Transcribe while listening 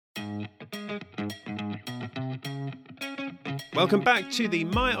Welcome back to the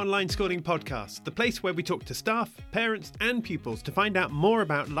My Online Schooling podcast, the place where we talk to staff, parents and pupils to find out more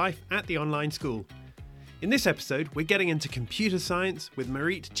about life at the online school. In this episode, we're getting into computer science with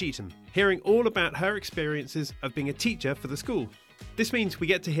Mariet Cheetham, hearing all about her experiences of being a teacher for the school. This means we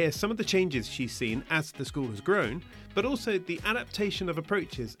get to hear some of the changes she's seen as the school has grown, but also the adaptation of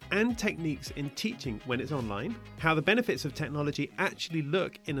approaches and techniques in teaching when it's online, how the benefits of technology actually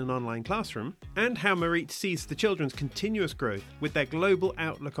look in an online classroom, and how Mariet sees the children's continuous growth with their global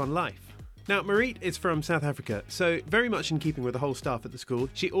outlook on life. Now, Mariet is from South Africa, so very much in keeping with the whole staff at the school,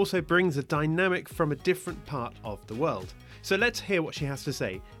 she also brings a dynamic from a different part of the world. So let's hear what she has to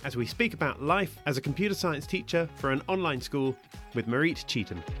say as we speak about life as a computer science teacher for an online school with Mariet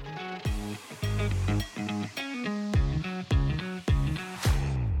Cheetham.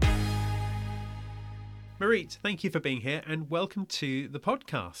 Mariet, thank you for being here and welcome to the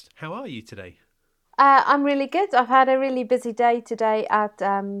podcast. How are you today? I'm really good. I've had a really busy day today at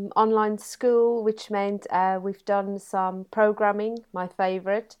online school, which meant we've done some programming, my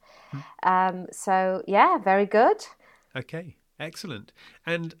favourite. So, yeah, very good. Okay, excellent.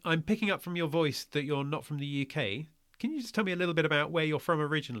 And I'm picking up from your voice that you're not from the UK. Can you just tell me a little bit about where you're from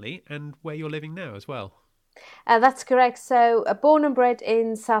originally and where you're living now as well? That's correct. So born and bred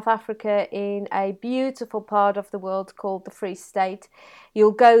in South Africa in a beautiful part of the world called the Free State.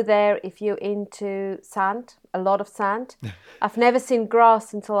 You'll go there if you're into sand, a lot of sand. I've never seen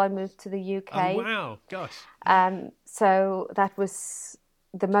grass until I moved to the UK. Oh, wow. Gosh. So that was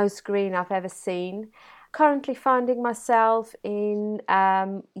the most green I've ever seen. Currently finding myself in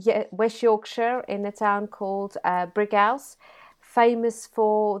West Yorkshire in a town called Brighouse, famous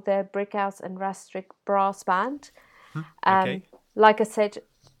for the Brighouse and Rastrick brass band. Okay. Like I said,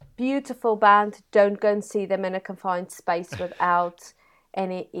 beautiful band. Don't go and see them in a confined space without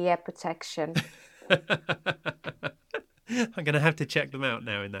any ear protection. I'm going to have to check them out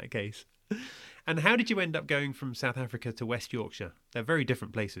now in that case. And how did you end up going from South Africa to West Yorkshire? They're very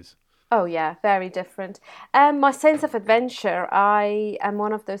different places. Oh yeah, very different. My sense of adventure, I am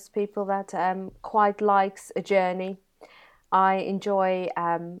one of those people that quite likes a journey. I enjoy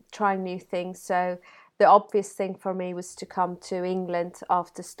trying new things. So the obvious thing for me was to come to England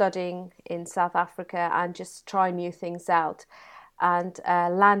after studying in South Africa and just try new things out. And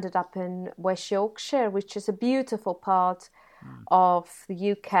landed up in West Yorkshire, which is a beautiful part of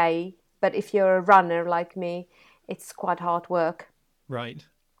the UK. But if you're a runner like me, it's quite hard work. Right.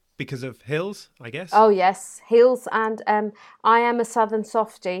 Because of hills, I guess? Oh, yes. Hills. And I am a southern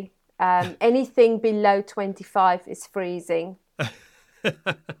softie. Anything below 25 is freezing.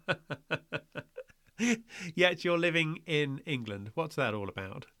 Yet you're living in England. What's that all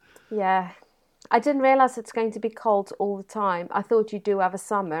about? Yeah. I didn't realise it's going to be cold all the time. I thought you do have a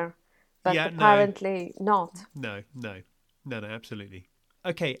summer, but apparently not. No, absolutely.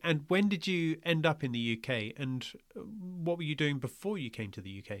 Okay, and when did you end up in the UK and what were you doing before you came to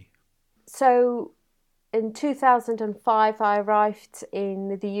the UK? So in 2005, I arrived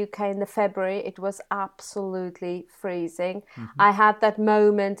in the UK in the February. It was absolutely freezing. Mm-hmm. I had that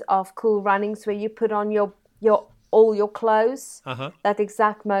moment of Cool Runnings where you put on your all your clothes. Uh-huh. That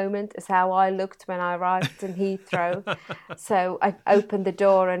exact moment is how I looked when I arrived in Heathrow. So I opened the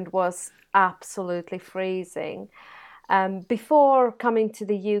door and was absolutely freezing. Before coming to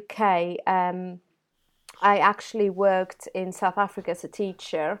the UK, I actually worked in South Africa as a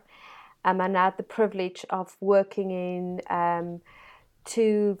teacher. And I had the privilege of working in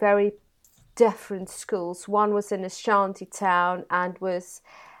two very different schools. One was in a shanty town and was,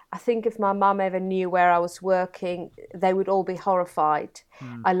 I think if my mum ever knew where I was working, they would all be horrified.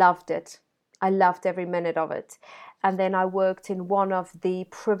 I loved it. I loved every minute of it. And then I worked in one of the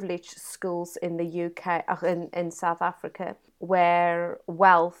privileged schools in the UK, in South Africa, where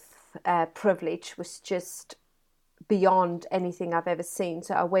wealth, privilege was just beyond anything I've ever seen.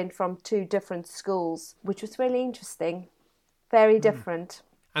 So I went from two different schools, which was really interesting. Very different.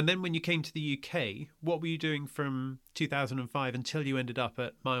 And then when you came to the UK, what were you doing from 2005 until you ended up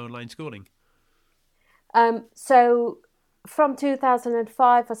at My Online Schooling? So from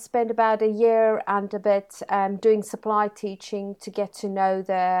 2005, I spent about a year and a bit doing supply teaching to get to know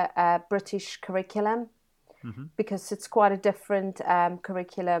the British curriculum, because it's quite a different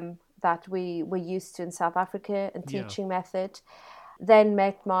curriculum that we were used to in South Africa and teaching method. Then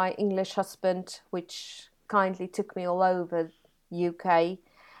met my English husband, which kindly took me all over UK.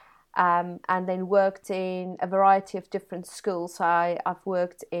 And then worked in a variety of different schools. I've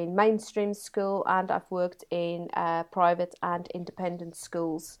worked in mainstream school and I've worked in private and independent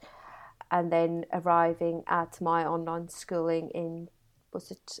schools. And then arriving at My Online Schooling in,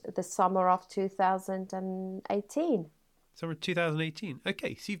 was it the summer of 2018? Summer 2018.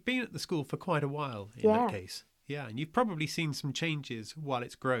 Okay, so you've been at the school for quite a while in that case. Yeah, and you've probably seen some changes while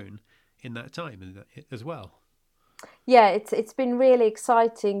it's grown in that time as well. Yeah, it's been really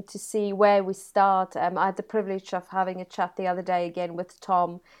exciting to see where we start. I had the privilege of having a chat the other day again with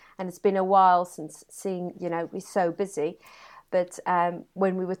Tom, and it's been a while since seeing, we're so busy. But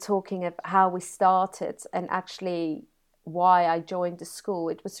when we were talking about how we started and actually why I joined the school,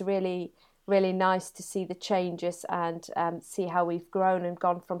 it was really, really nice to see the changes and see how we've grown and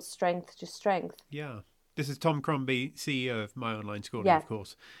gone from strength to strength. Yeah. This is Tom Crombie, CEO of My Online Schooling, of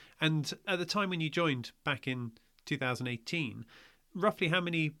course. And at the time when you joined back in 2018, roughly how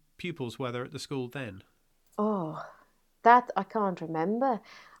many pupils were there at the school then? Oh, that I can't remember.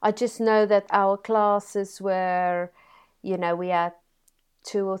 I just know that our classes were, we had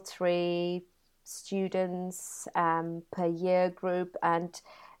 2 or 3 students per year group, and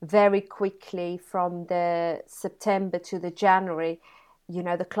very quickly from the September to the January,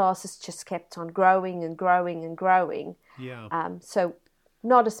 the classes just kept on growing and growing and growing. Yeah. So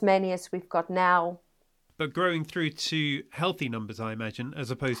not as many as we've got now. But growing through to healthy numbers, I imagine, as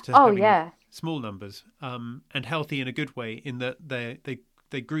opposed to having small numbers, and healthy in a good way, in that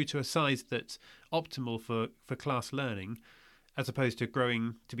they grew to a size that's optimal for class learning, as opposed to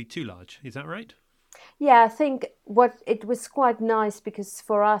growing to be too large. Is that right? Yeah, I think it was quite nice because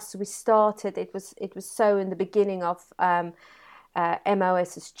for us we started. It was so in the beginning of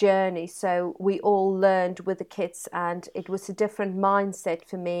MOS's journey, so we all learned with the kids, and it was a different mindset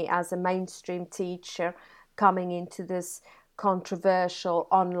for me as a mainstream teacher coming into this controversial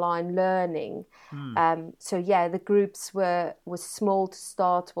online learning. So yeah, the groups was small to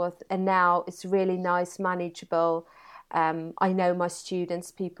start with, and now it's really nice, manageable. I know my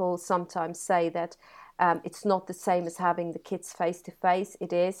students, people sometimes say that it's not the same as having the kids face to face.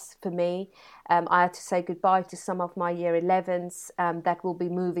 It is for me. I had to say goodbye to some of my year 11s that will be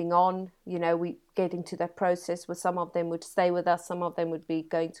moving on. We get into that process where some of them would stay with us, some of them would be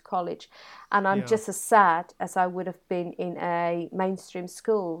going to college. And I'm just as sad as I would have been in a mainstream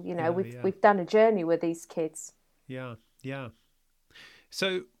school. We've done a journey with these kids. Yeah, yeah.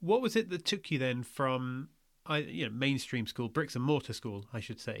 So what was it that took you then from mainstream school, bricks and mortar school, I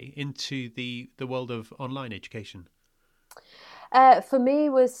should say, into the world of online education? For me,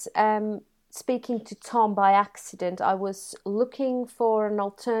 was speaking to Tom by accident. I was looking for an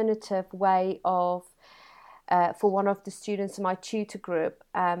alternative way of, for one of the students in my tutor group,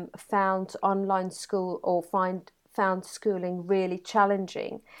 found online school or found schooling really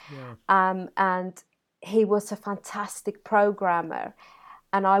challenging. Yeah. And he was a fantastic programmer.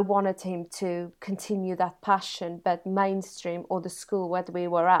 And I wanted him to continue that passion, but mainstream or the school where we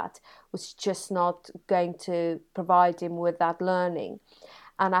were at was just not going to provide him with that learning.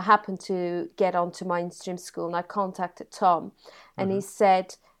 And I happened to get onto mainstream school, and I contacted Tom, and he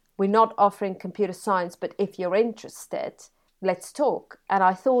said, "We're not offering computer science, but if you're interested, let's talk." And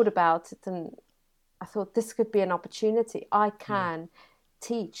I thought about it, and I thought this could be an opportunity. I can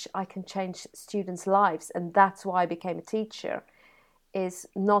teach, I can change students' lives, and that's why I became a teacher. Is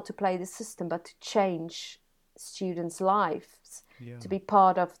not to play the system, but to change students' lives, to be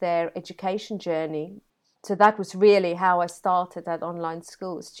part of their education journey. So that was really how I started at online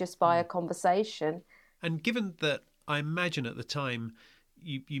schools, just by a conversation. And given that, I imagine at the time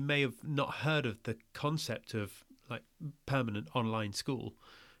you may have not heard of the concept of like permanent online school.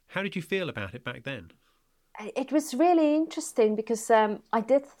 How did you feel about it back then? It was really interesting because I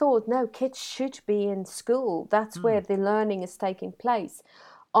did thought, no, kids should be in school. That's where the learning is taking place.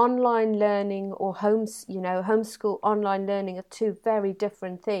 Online learning or homeschool online learning are two very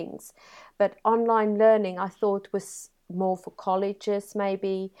different things. But online learning, I thought, was more for colleges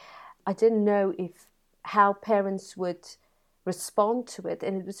maybe. I didn't know how parents would respond to it.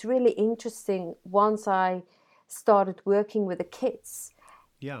 And it was really interesting once I started working with the kids.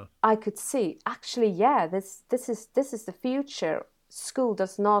 Yeah, I could see actually, this is the future. School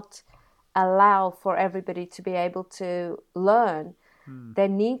does not allow for everybody to be able to learn. There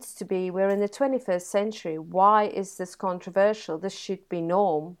needs to be. We're in the 21st century. Why is this controversial? This should be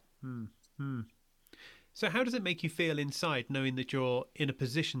norm. So how does it make you feel inside, knowing that you're in a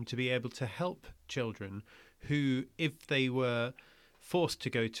position to be able to help children who, if they were forced to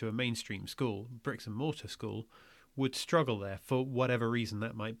go to a mainstream school, bricks and mortar school, would struggle there for whatever reason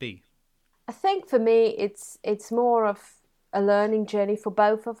that might be? I think for me, it's more of a learning journey for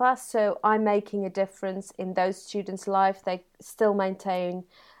both of us. So I'm making a difference in those students' life. They still maintain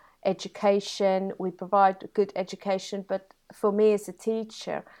education. We provide good education. But for me as a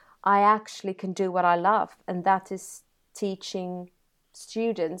teacher, I actually can do what I love, and that is teaching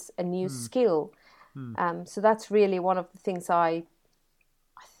students a new skill. So that's really one of the things I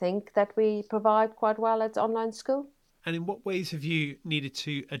think that we provide quite well at online school. And in what ways have you needed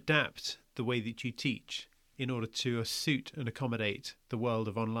to adapt the way that you teach in order to suit and accommodate the world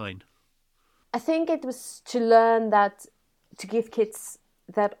of online? I think it was to learn that, to give kids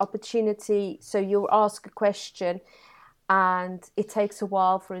that opportunity. So you ask a question and it takes a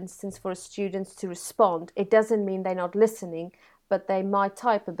while, for instance, for students to respond. It doesn't mean they're not listening, but they might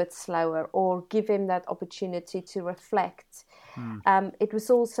type a bit slower, or give him that opportunity to reflect. It was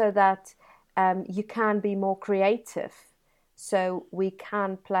also that you can be more creative. So we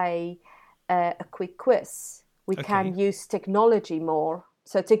can play a quick quiz. We can use technology more.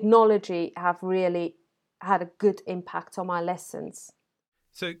 So technology have really had a good impact on my lessons.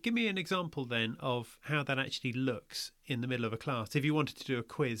 So give me an example then of how that actually looks in the middle of a class. If you wanted to do a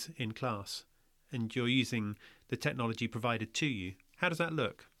quiz in class and you're using the technology provided to you, how does that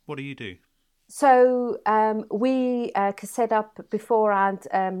look? What do you do? So we can set up beforehand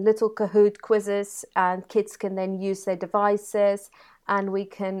little Kahoot quizzes, and kids can then use their devices, and we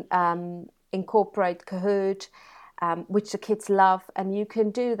can incorporate Kahoot, which the kids love. And you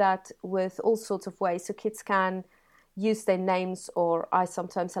can do that with all sorts of ways. So kids can use their names, or I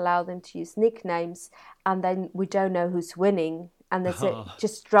sometimes allow them to use nicknames, and then we don't know who's winning. And it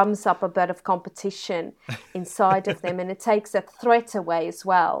just drums up a bit of competition inside of them, and it takes that threat away as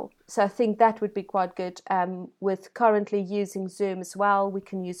well. So I think that would be quite good. With currently using Zoom as well, we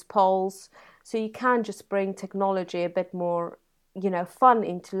can use polls. So you can just bring technology a bit more, fun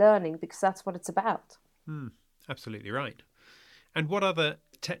into learning, because that's what it's about. Absolutely right. And what other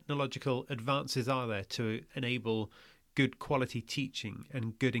technological advances are there to enable good quality teaching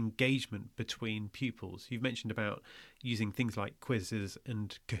and good engagement between pupils? You've mentioned about using things like quizzes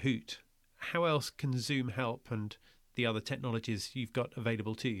and Kahoot. How else can Zoom help, and the other technologies you've got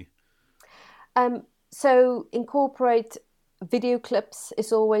available to you? So incorporate video clips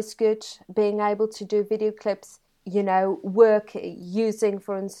is always good. Being able to do video clips, work using,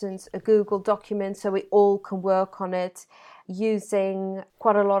 for instance, a Google document so we all can work on it. Using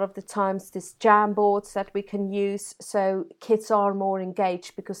quite a lot of the times this Jamboards that we can use, so kids are more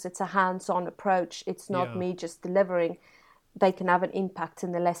engaged because it's a hands-on approach. It's not me just delivering. They can have an impact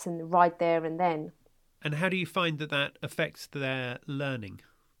in the lesson right there and then. And how do you find that affects their learning?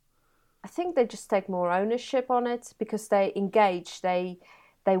 I think they just take more ownership on it because they engage. They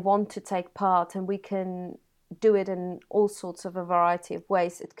want to take part, and we can do it in all sorts of a variety of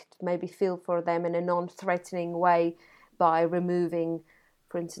ways. It could maybe feel for them in a non-threatening way, by removing,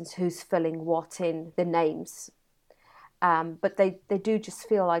 for instance, who's filling what in the names. But they do just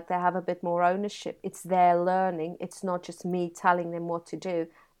feel like they have a bit more ownership. It's their learning. It's not just me telling them what to do.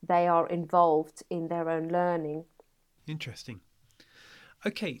 They are involved in their own learning. Interesting.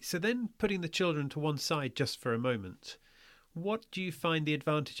 Okay, so then putting the children to one side just for a moment, what do you find the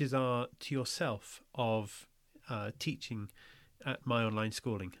advantages are to yourself of teaching at My Online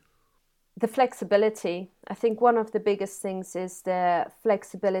Schooling? The flexibility. I think one of the biggest things is the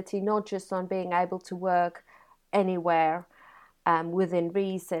flexibility, not just on being able to work anywhere within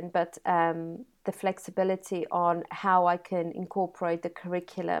reason, but the flexibility on how I can incorporate the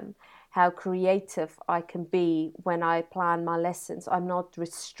curriculum, how creative I can be when I plan my lessons. I'm not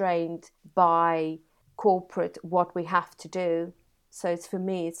restrained by corporate what we have to do. So it's, for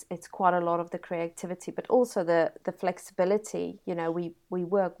me, it's quite a lot of the creativity, but also the flexibility. We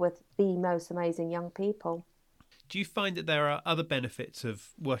work with the most amazing young people. Do you find that there are other benefits of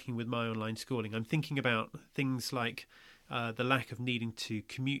working with My Online Schooling? I'm thinking about things like the lack of needing to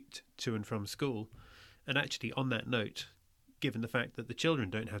commute to and from school. And actually, on that note, given the fact that the children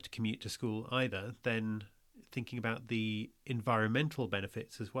don't have to commute to school either, then thinking about the environmental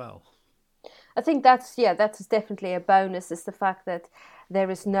benefits as well. I think that's definitely a bonus, is the fact that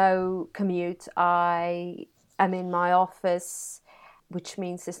there is no commute. I am in my office, which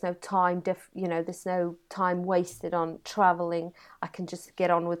means there's no time, there's no time wasted on traveling. I can just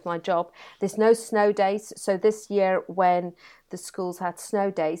get on with my job. There's no snow days. So this year, when the schools had snow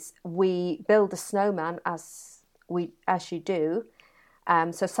days, we build a snowman as you do.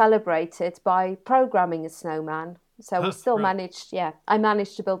 So celebrate it by programming a snowman. So we still managed, I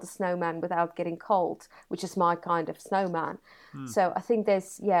managed to build a snowman without getting cold, which is my kind of snowman. So I think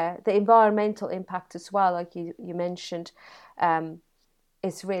there's, the environmental impact as well, like you mentioned,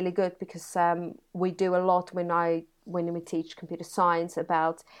 is really good, because we do a lot when we teach computer science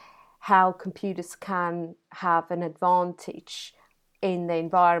about how computers can have an advantage in the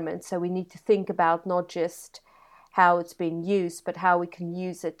environment. So we need to think about not just how it's being used, but how we can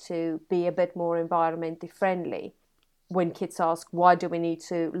use it to be a bit more environmentally friendly. when kids ask, why do we need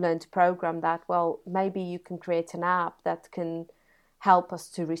to learn to program that? Well, maybe you can create an app that can help us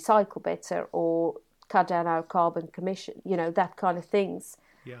to recycle better or cut down our carbon emission, that kind of things.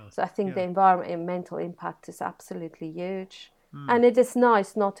 Yeah. So I think the environmental impact is absolutely huge. Mm. And it is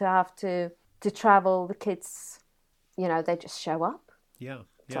nice not to have to travel. The kids, they just show up. Yeah.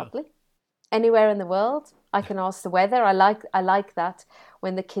 It's lovely. Anywhere in the world, I can ask the weather. I like that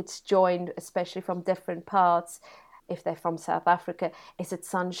when the kids join, especially from different parts. If they're from South Africa, is it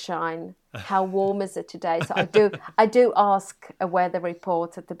sunshine? How warm is it today? So I do ask a weather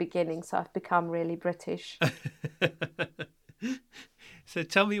report at the beginning. So I've become really British. So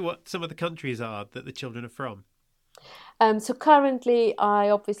tell me what some of the countries are that the children are from. So currently, I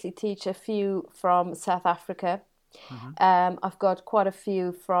obviously teach a few from South Africa. Mm-hmm. I've got quite a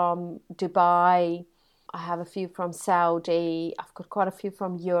few from Dubai. I have a few from Saudi. I've got quite a few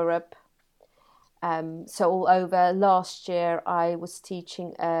from Europe. So all over. Last year, I was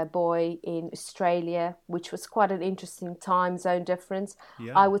teaching a boy in Australia, which was quite an interesting time zone difference.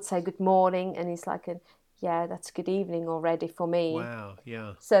 Yeah. I would say good morning, and he's like, yeah, that's good evening already for me. Wow,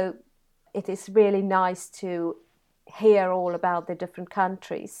 yeah. So it is really nice to hear all about the different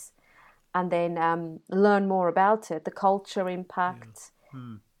countries and then learn more about it, the culture impact.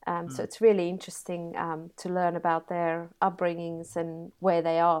 Yeah. So it's really interesting to learn about their upbringings and where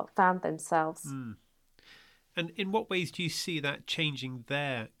they found themselves. Mm. And in what ways do you see that changing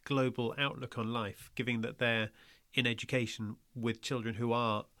their global outlook on life, given that they're in education with children who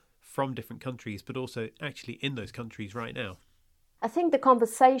are from different countries, but also actually in those countries right now? I think the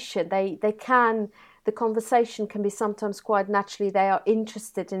conversation, the conversation can be sometimes quite naturally. They are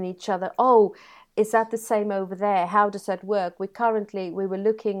interested in each other. Oh, is that the same over there? How does that work? We were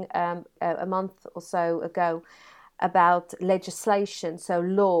looking a month or so ago about legislation, so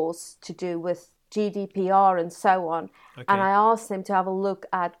laws to do with GDPR and so on. Okay. And I asked them to have a look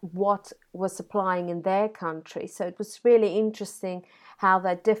at what was applying in their country. So it was really interesting how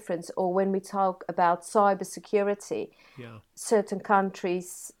that difference, or when we talk about cybersecurity, certain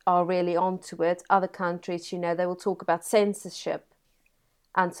countries are really onto it. Other countries, they will talk about censorship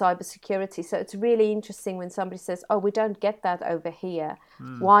and cybersecurity. So it's really interesting when somebody says, oh, we don't get that over here.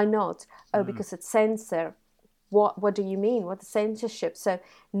 Why not? Oh, because it's censor. What do you mean? What is censorship? So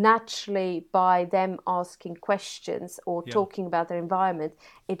naturally, by them asking questions or talking about their environment,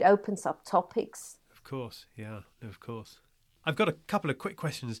 it opens up topics. Of course, yeah, of course. I've got a couple of quick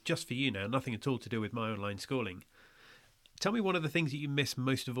questions just for you now, nothing at all to do with my online schooling. Tell me one of the things that you miss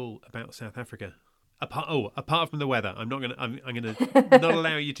most of all about South Africa. Apart from the weather. I'm going to not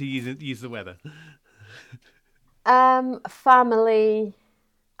allow you to use the weather. Family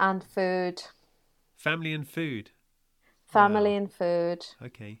and food. Family and food. Family and food.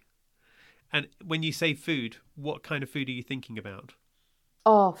 Okay. And when you say food, what kind of food are you thinking about?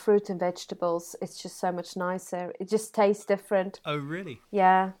 Oh, fruit and vegetables. It's just so much nicer. It just tastes different. Oh, really?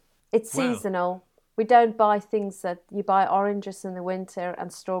 Yeah. It's seasonal. We don't buy things that you buy oranges in the winter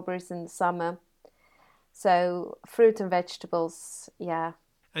and strawberries in the summer. So fruit and vegetables, yeah.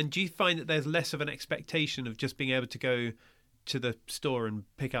 And do you find that there's less of an expectation of just being able to go to the store and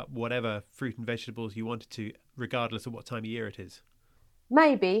pick up whatever fruit and vegetables you wanted to, regardless of what time of year it is?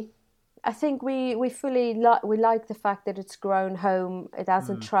 Maybe. I think we fully we like the fact that it's grown home. It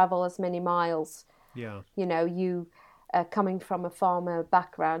doesn't travel as many miles. Yeah. You coming from a farmer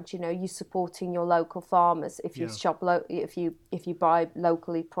background, you supporting your local farmers if you shop if you buy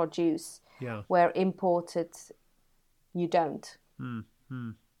locally produce. Yeah. Where imported, you don't. And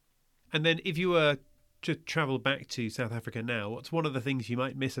then if you were to travel back to South Africa now, what's one of the things you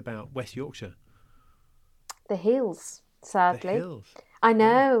might miss about West Yorkshire? The hills, sadly. The hills. I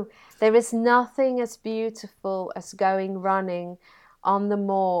know. There is nothing as beautiful as going running on the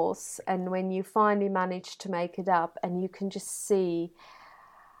moors, and when you finally manage to make it up and you can just see,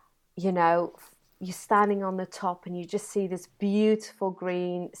 you're standing on the top and you just see this beautiful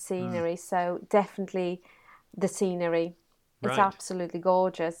green scenery. So definitely the scenery. It's absolutely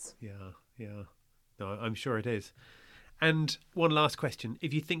gorgeous. Yeah. No, I'm sure it is. And one last question.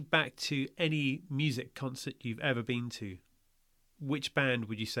 If you think back to any music concert you've ever been to, which band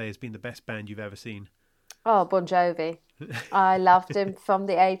would you say has been the best band you've ever seen? Oh, Bon Jovi. I loved him from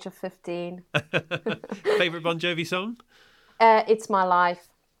the age of 15. Favourite Bon Jovi song? It's My Life.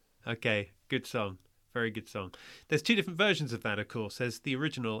 Okay, good song. Very good song. There's two different versions of that, of course. There's the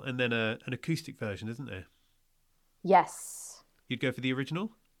original and then an acoustic version, isn't there? Yes. You'd go for the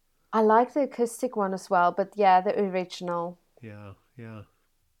original? I like the acoustic one as well, but yeah, the original. Yeah.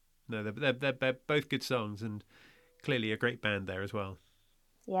 No, they're both good songs and clearly a great band there as well.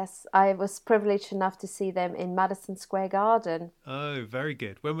 Yes, I was privileged enough to see them in Madison Square Garden. Oh, very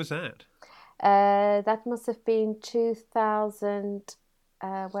good. When was that? That must have been 2000.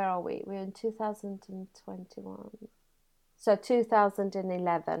 Where are we? We're in 2021. So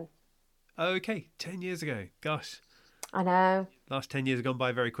 2011. Okay, 10 years ago. Gosh. I know. Last 10 years have gone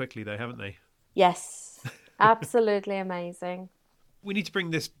by very quickly, though, haven't they? Yes, absolutely amazing. We need to bring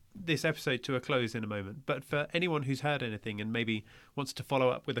this episode to a close in a moment, but for anyone who's heard anything and maybe wants to follow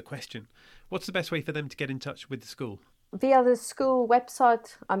up with a question, what's the best way for them to get in touch with the school? Via the school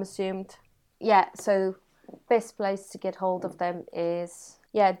website, I'm assumed. Yeah, so best place to get hold of them is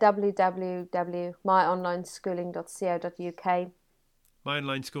www.myonlineschooling.co.uk.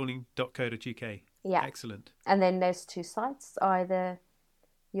 myonlineschooling.co.uk. Yeah. Excellent. And then there's two sites, either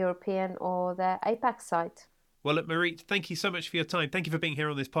European or the APAC site. Well, look, Mariet, thank you so much for your time. Thank you for being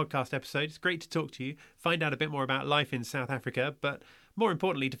here on this podcast episode. It's great to talk to you, find out a bit more about life in South Africa, but more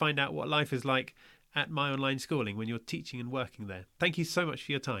importantly, to find out what life is like at My Online Schooling when you're teaching and working there. Thank you so much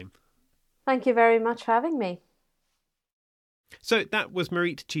for your time. Thank you very much for having me. So that was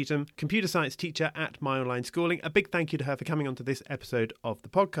Mariet Cheetham, computer science teacher at My Online Schooling. A big thank you to her for coming onto this episode of the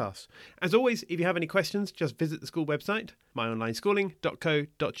podcast. As always, if you have any questions, just visit the school website,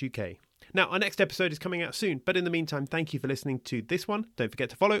 myonlineschooling.co.uk. Now, our next episode is coming out soon, but in the meantime, thank you for listening to this one. Don't forget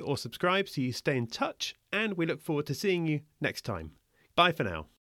to follow or subscribe so you stay in touch, and we look forward to seeing you next time. Bye for now.